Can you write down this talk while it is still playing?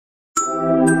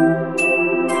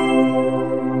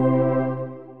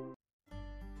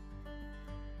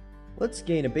Let's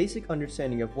gain a basic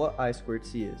understanding of what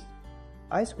I2C is.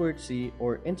 I2C,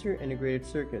 or Inter-Integrated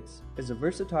Circuits, is a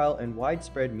versatile and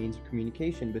widespread means of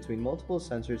communication between multiple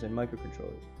sensors and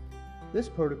microcontrollers. This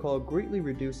protocol greatly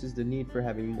reduces the need for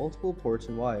having multiple ports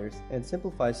and wires and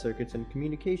simplifies circuits and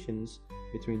communications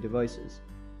between devices.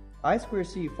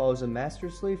 I2C follows a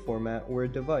master-slave format where a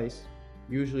device,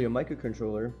 usually a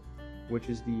microcontroller, which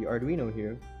is the Arduino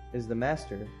here, is the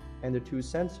master, and the two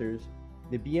sensors,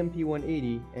 the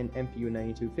BMP180 and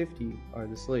MPU9250, are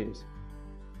the slaves.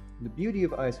 The beauty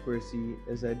of I2C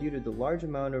is that due to the large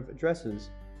amount of addresses,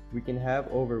 we can have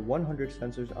over 100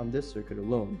 sensors on this circuit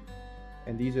alone,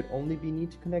 and these would only be need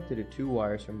to connect to two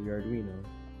wires from the Arduino.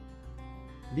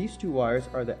 These two wires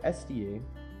are the SDA,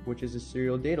 which is a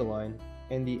serial data line,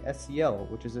 and the SCL,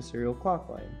 which is a serial clock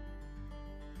line.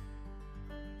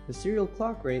 The serial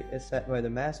clock rate is set by the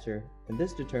master, and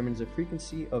this determines the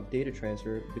frequency of data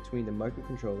transfer between the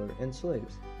microcontroller and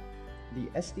slaves. The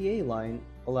SDA line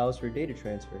allows for data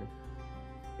transfer.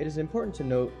 It is important to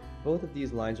note both of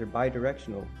these lines are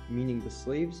bidirectional, meaning the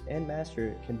slaves and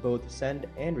master can both send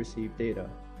and receive data.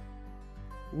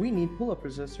 We need pull-up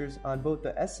resistors on both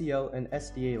the SCL and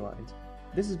SDA lines.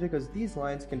 This is because these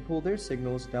lines can pull their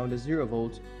signals down to 0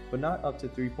 volts, but not up to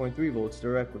 3.3 volts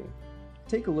directly.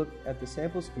 Take a look at the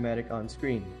sample schematic on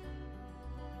screen.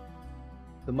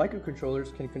 The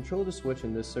microcontrollers can control the switch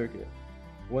in this circuit.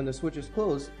 When the switch is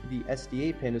closed, the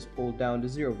SDA pin is pulled down to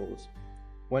 0 volts.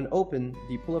 When open,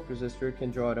 the pull-up resistor can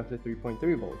draw it up to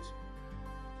 3.3 volts.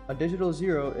 A digital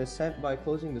 0 is sent by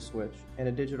closing the switch, and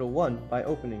a digital 1 by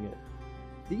opening it.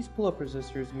 These pull-up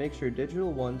resistors make sure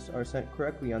digital 1s are sent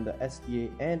correctly on the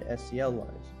SDA and SCL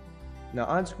lines. Now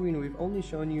on screen we've only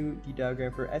shown you the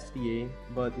diagram for SDA,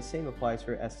 but the same applies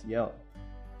for SCL.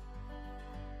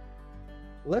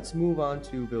 Let's move on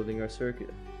to building our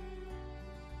circuit.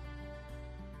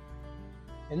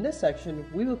 In this section,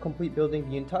 we will complete building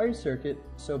the entire circuit,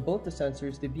 so both the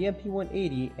sensors, the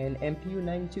BMP180 and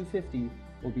MPU9250,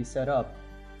 will be set up.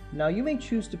 Now you may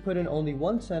choose to put in only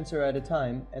one sensor at a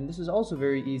time, and this is also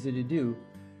very easy to do.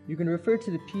 You can refer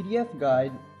to the PDF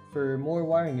guide for more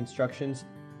wiring instructions.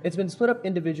 It's been split up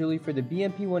individually for the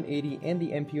BMP180 and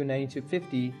the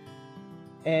MPU9250,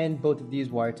 and both of these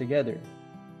wired together.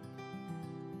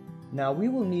 Now we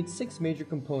will need 6 major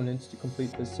components to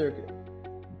complete this circuit.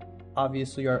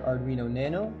 Obviously our Arduino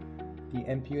Nano, the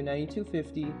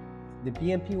MPU9250, the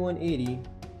BMP180,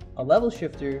 a level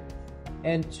shifter,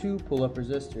 and 2 pull-up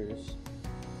resistors.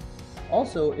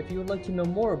 Also, if you would like to know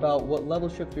more about what level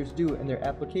shifters do and their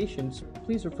applications,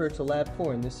 please refer to Lab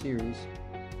 4 in this series.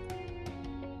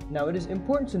 Now it is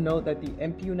important to note that the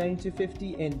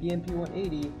MPU9250 and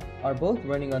BMP180 are both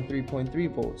running on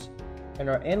 3.3 volts, and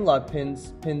our analog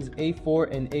pins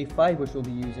A4 and A5, which we'll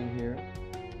be using here,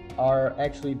 are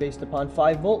actually based upon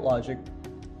 5 volt logic.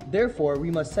 Therefore, we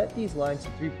must set these lines to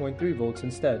 3.3 volts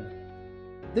instead.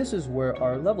 This is where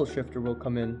our level shifter will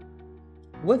come in.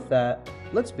 With that,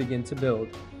 let's begin to build.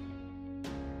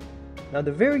 Now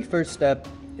the very first step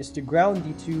is to ground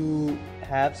the two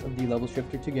halves of the level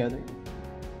shifter together.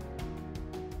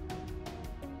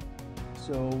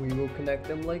 So we will connect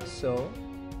them like so,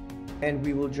 and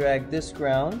we will drag this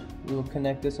ground. We will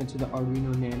connect this into the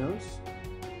Arduino Nanos.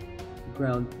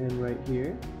 Ground pin right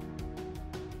here.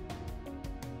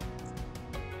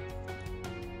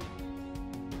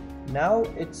 Now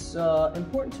it's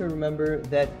important to remember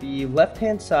that the left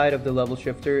hand side of the level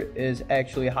shifter is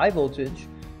actually high voltage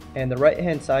and the right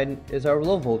hand side is our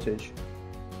low voltage.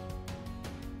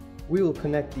 We will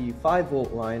connect the 5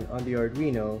 volt line on the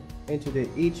Arduino into the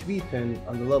HV pin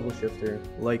on the level shifter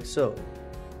like so.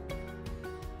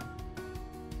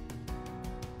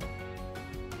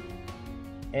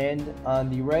 And on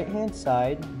the right hand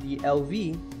side, the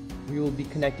LV, we will be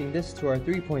connecting this to our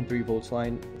 3.3 volts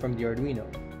line from the Arduino.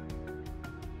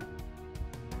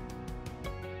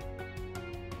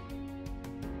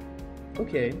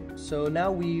 Okay, so now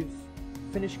we've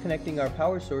finished connecting our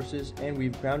power sources and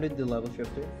we've grounded the level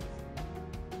shifter.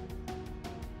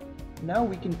 Now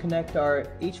we can connect our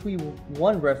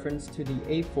HV1 reference to the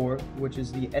A4, which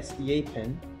is the SDA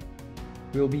pin.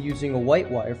 We'll be using a white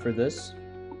wire for this.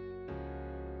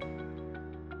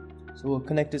 So we'll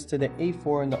connect this to the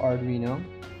A4 in the Arduino.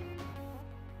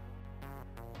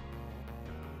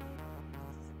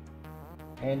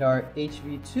 And our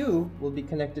HV2 will be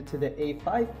connected to the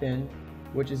A5 pin,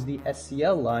 which is the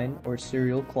SCL line or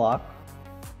serial clock.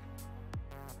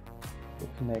 We'll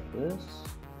connect this.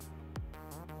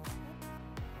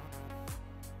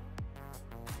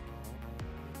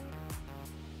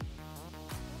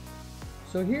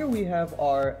 So here we have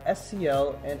our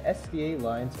SCL and SDA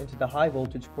lines into the high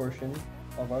voltage portion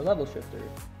of our level shifter.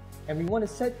 And we want to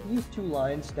set these two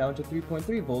lines down to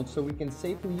 3.3 volts so we can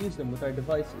safely use them with our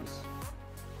devices.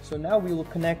 So now we will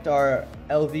connect our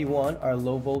LV1, our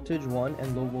low voltage 1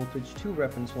 and low voltage 2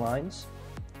 reference lines.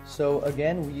 So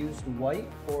again, we used white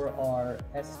for our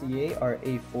SDA, our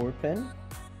A4 pin.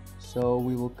 So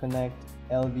we will connect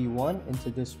LV1 into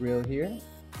this rail here.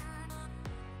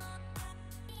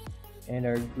 And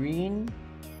our green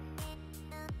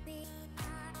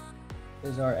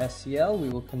is our SCL. We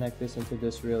will connect this into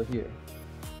this rail here.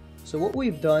 So what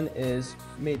we've done is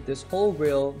made this whole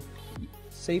rail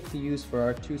safe to use for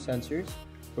our two sensors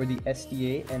for the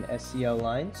SDA and SCL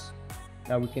lines.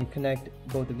 Now we can connect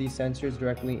both of these sensors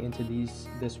directly into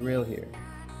this rail here.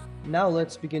 Now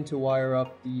let's begin to wire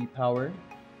up the power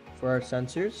for our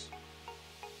sensors.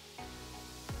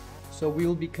 So we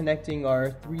will be connecting our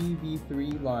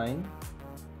 3v3 line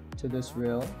to this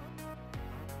rail.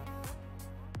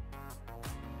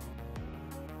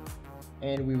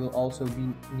 And we will also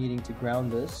be needing to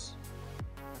ground this.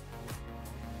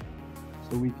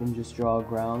 So we can just draw a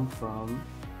ground from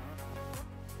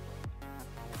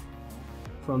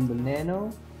the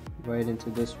nano right into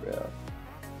this rail.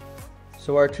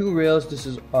 So our two rails, this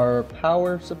is our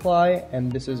power supply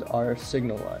and this is our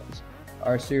signal lines,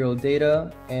 our serial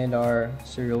data and our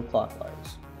serial clock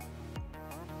lines.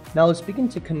 Now let's begin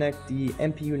to connect the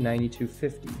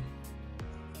MPU9250.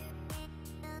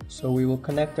 So we will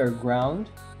connect our ground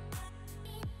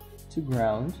to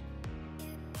ground,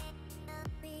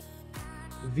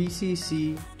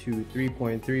 VCC to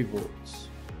 3.3 volts.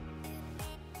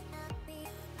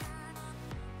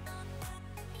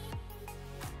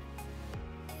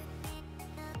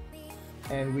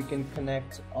 And we can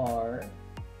connect our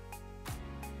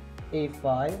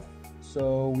A5.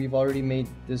 So we've already made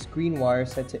this green wire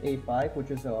set to A5,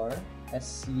 which is our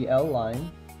SCL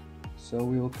line. So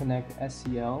we will connect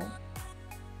SCL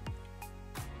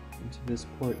into this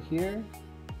port here.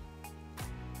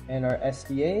 And our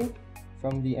SDA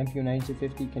from the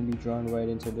MPU9250 can be drawn right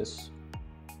into this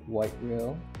white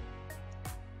rail.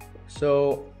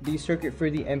 So the circuit for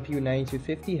the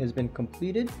MPU9250 has been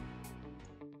completed.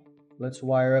 Let's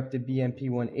wire up the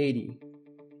BMP180.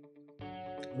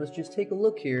 Let's just take a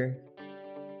look here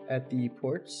at the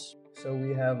ports. So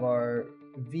we have our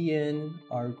VIN,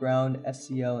 our ground,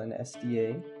 SCL, and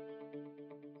SDA.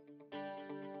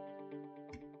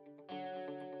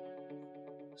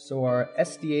 So our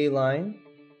SDA line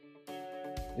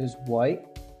is white,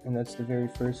 and that's the very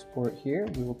first port here.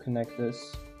 We will connect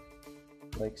this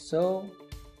like so.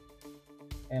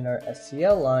 And our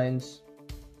SCL lines,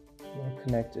 we'll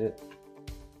connect it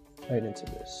right into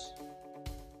this.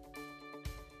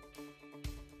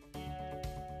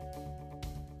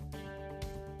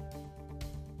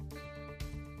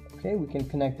 Okay, we can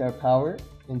connect our power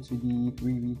into the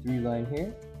 3v3 line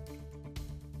here.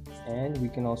 And we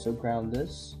can also ground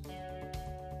this.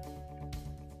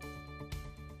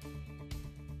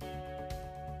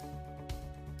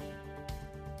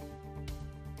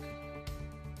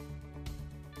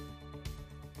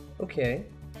 Okay,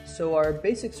 so our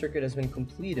basic circuit has been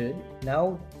completed.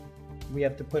 Now we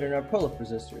have to put in our pull-up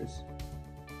resistors.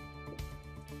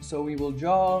 So we will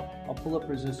draw a pull-up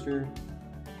resistor,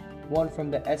 one from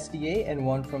the SDA and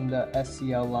one from the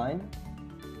SCL line.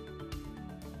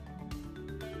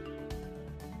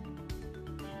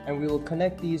 And we will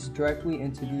connect these directly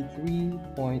into the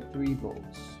 3.3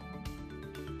 volts.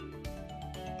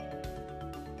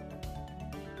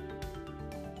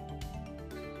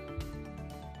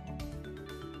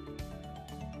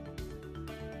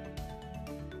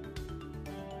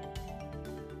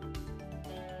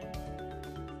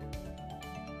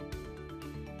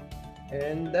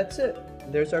 And that's it.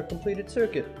 There's our completed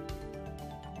circuit.